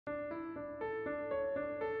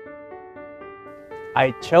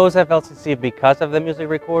I chose FLCC because of the music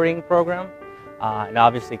recording program, and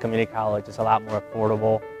obviously community college is a lot more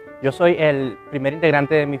affordable. Yo soy el primer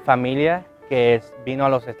integrante de mi familia que vino a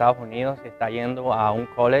los Estados Unidos y está yendo a un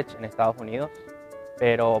college en Estados Unidos,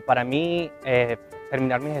 pero para mí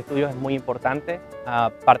terminar mis estudios es muy importante.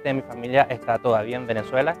 Parte de mi familia está todavía en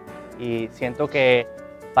Venezuela y siento que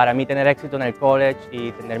para mí tener éxito en el college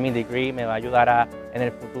y tener mi degree me va a ayudar en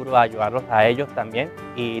el futuro a ayudarlos a ellos también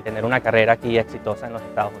y tener una carrera aquí exitosa en los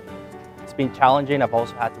Estados Unidos. It's been challenging. I've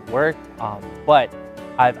also had to work, but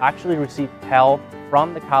I've actually received help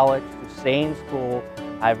from the college to stay in school.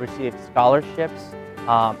 I've received scholarships,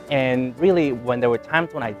 and really when there were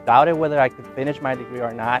times when I doubted whether I could finish my degree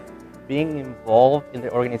or not, being involved in the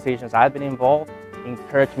organizations I've been involved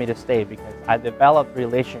encouraged me to stay because I developed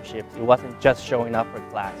relationships. It wasn't just showing up for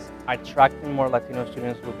class. Attracting more Latino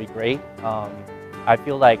students would be great. I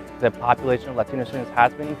feel like the population of Latino students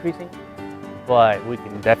has been increasing, but we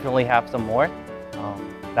can definitely have some more.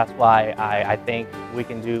 That's why I think we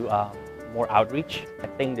can do more outreach. I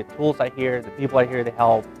think the tools are here, the people are here to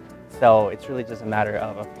help, so it's really just a matter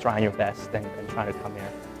of trying your best and trying to come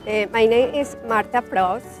here. My name is Marta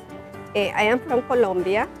Pross. I am from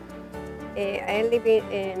Colombia. I live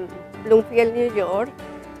in Bloomfield, New York.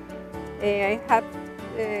 I have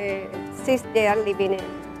 6 years living in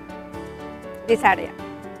this area.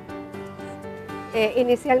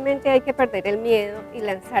 Inicialmente hay que perder el miedo y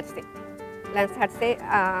lanzarse. Lanzarse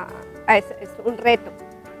es un reto.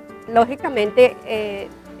 Lógicamente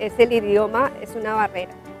es el idioma, es una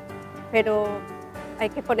barrera, pero hay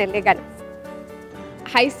que ponerle ganas.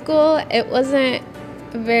 High school,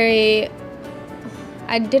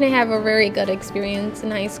 I didn't have a very good experience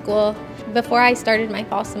in high school. Before I started my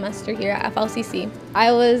fall semester here at FLCC,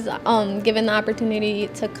 I was given the opportunity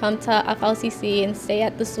to come to FLCC and stay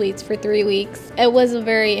at the suites for 3 weeks. It was a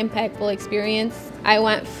very impactful experience. I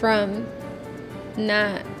went from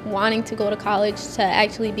not wanting to go to college to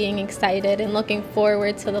actually being excited and looking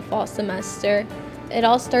forward to the fall semester. It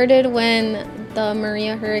all started when the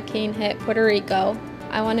Maria hurricane hit Puerto Rico.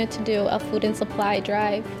 I wanted to do a food and supply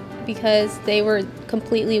drive because they were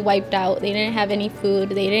completely wiped out. They didn't have any food,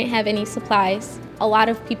 they didn't have any supplies. A lot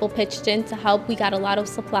of people pitched in to help. We got a lot of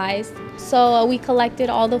supplies. So we collected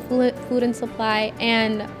all the food and supply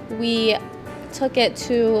and we took it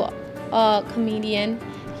to a comedian.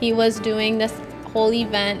 He was doing this whole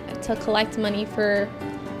event to collect money for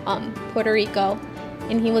Puerto Rico,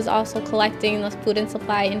 and he was also collecting the food and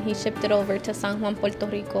supply, and he shipped it over to San Juan, Puerto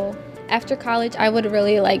Rico. After college, I would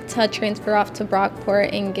really like to transfer off to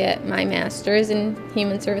Brockport and get my master's in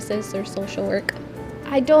human services or social work.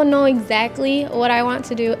 I don't know exactly what I want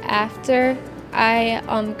to do after I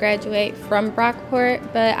graduate from Brockport,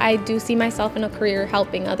 but I do see myself in a career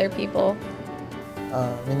helping other people.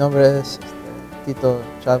 Mi nombre es Tito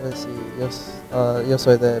Chávez y yo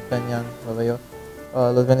soy de Peñan, Nueva York.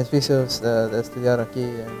 Los beneficios de estudiar aquí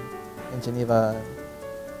en Geneva,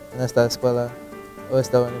 en esta escuela o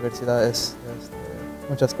esta universidad es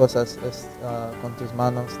muchas cosas con tus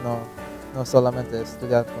manos, no solamente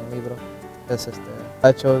estudiar con un libro.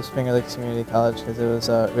 I chose Finger Lakes Community College because it was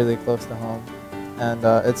really close to home, and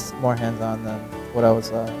it's more hands-on than what I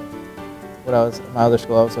was my other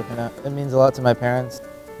school I was looking at. It means a lot to my parents,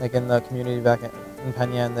 like in the community back in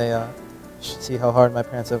Peñan. They see how hard my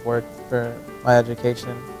parents have worked for my education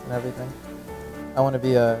and everything. I want to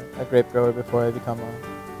be a grape grower before I become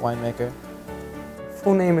a winemaker.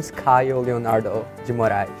 Full name is Caio Leonardo de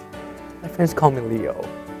Moraes. My friends call me Leo.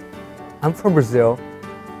 I'm from Brazil.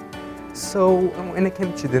 So when I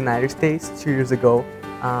came to the United States 2 years ago,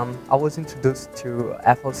 I was introduced to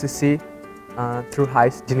FLCC through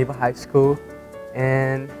Geneva High School,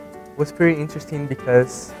 and it was pretty interesting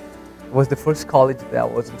because it was the first college that I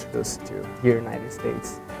was introduced to here in the United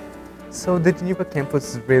States. So the Geneva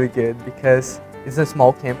campus is really good because it's a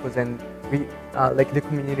small campus, and we like the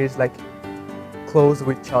community is like close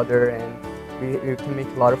with each other, and we can make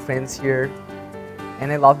a lot of friends here.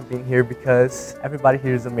 And I love being here because everybody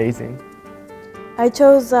here is amazing. I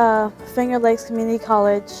chose Finger Lakes Community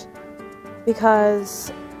College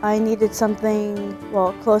because I needed something,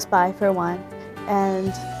 well, close by for one,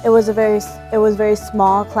 and it was very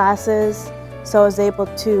small classes, so I was able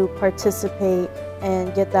to participate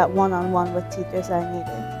and get that one-on-one with teachers that I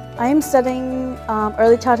needed. I am studying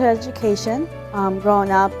early childhood education.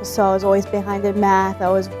 Growing up, so I was always behind in math. I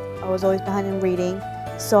was always behind in reading.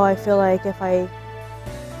 So I feel like if I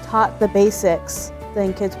taught the basics,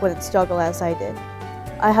 then kids wouldn't struggle as I did.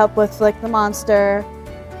 I help with like the Monster,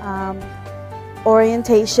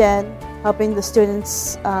 orientation, helping the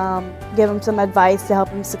students, give them some advice to help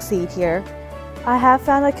them succeed here. I have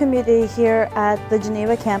found a community here at the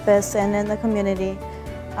Geneva campus and in the community.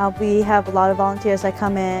 We have a lot of volunteers that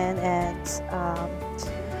come in, and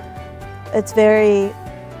it's very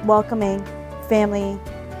welcoming,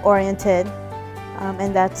 family-oriented,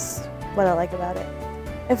 and that's what I like about it.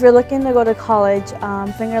 If you're looking to go to college,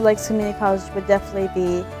 Finger Lakes Community College would definitely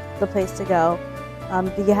be the place to go.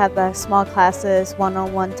 You have the small classes,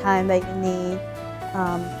 one-on-one time that you need.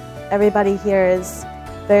 Everybody here is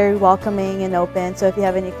very welcoming and open, so if you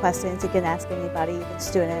have any questions, you can ask anybody, even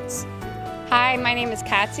students. Hi, my name is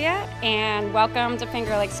Katia, and welcome to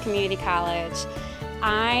Finger Lakes Community College.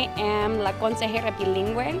 I am la consejera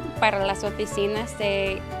bilingüe para las oficinas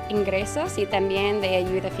de ingresos y también de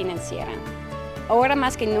ayuda financiera. Ahora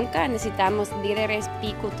más que nunca necesitamos líderes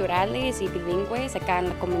biculturales y bilingües acá en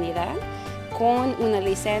la comunidad. Con una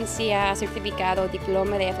licencia, certificado,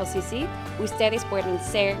 diploma de FLCC, ustedes pueden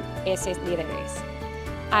ser esos líderes.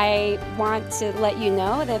 I want to let you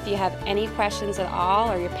know that if you have any questions at all,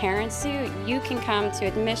 or your parents do, you can come to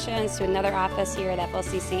admissions to another office here at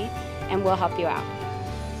FLCC and we'll help you out.